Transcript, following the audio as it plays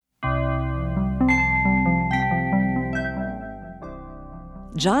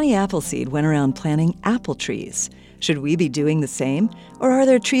Johnny Appleseed went around planting apple trees. Should we be doing the same? Or are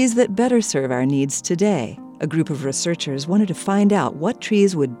there trees that better serve our needs today? A group of researchers wanted to find out what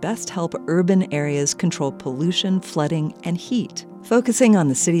trees would best help urban areas control pollution, flooding, and heat. Focusing on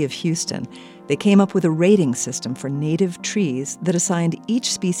the city of Houston, they came up with a rating system for native trees that assigned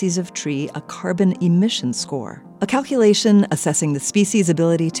each species of tree a carbon emission score, a calculation assessing the species'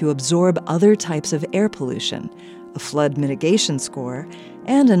 ability to absorb other types of air pollution, a flood mitigation score,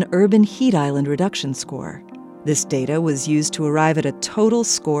 and an urban heat island reduction score. This data was used to arrive at a total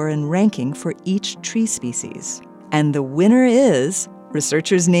score and ranking for each tree species. And the winner is,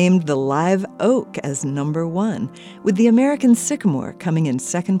 researchers named the live oak as number 1, with the American sycamore coming in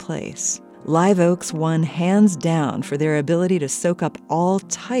second place. Live oaks won hands down for their ability to soak up all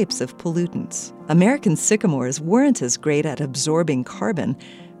types of pollutants. American sycamores weren't as great at absorbing carbon,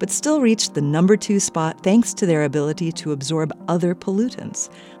 but still reached the number 2 spot thanks to their ability to absorb other pollutants,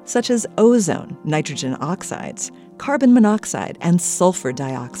 such as ozone, nitrogen oxides, carbon monoxide, and sulfur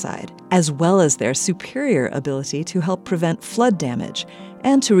dioxide, as well as their superior ability to help prevent flood damage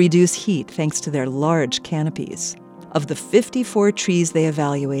and to reduce heat thanks to their large canopies. Of the 54 trees they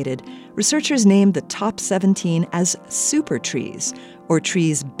evaluated, researchers named the top 17 as super trees, or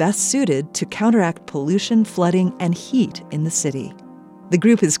trees best suited to counteract pollution, flooding, and heat in the city. The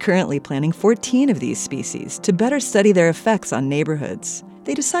group is currently planting 14 of these species to better study their effects on neighborhoods.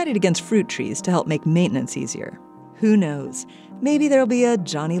 They decided against fruit trees to help make maintenance easier. Who knows? Maybe there'll be a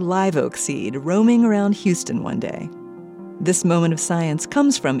Johnny Live Oak seed roaming around Houston one day. This moment of science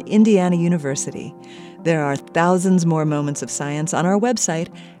comes from Indiana University. There are thousands more moments of science on our website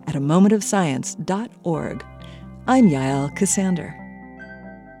at amomentofscience.org. I'm Yael Ksander.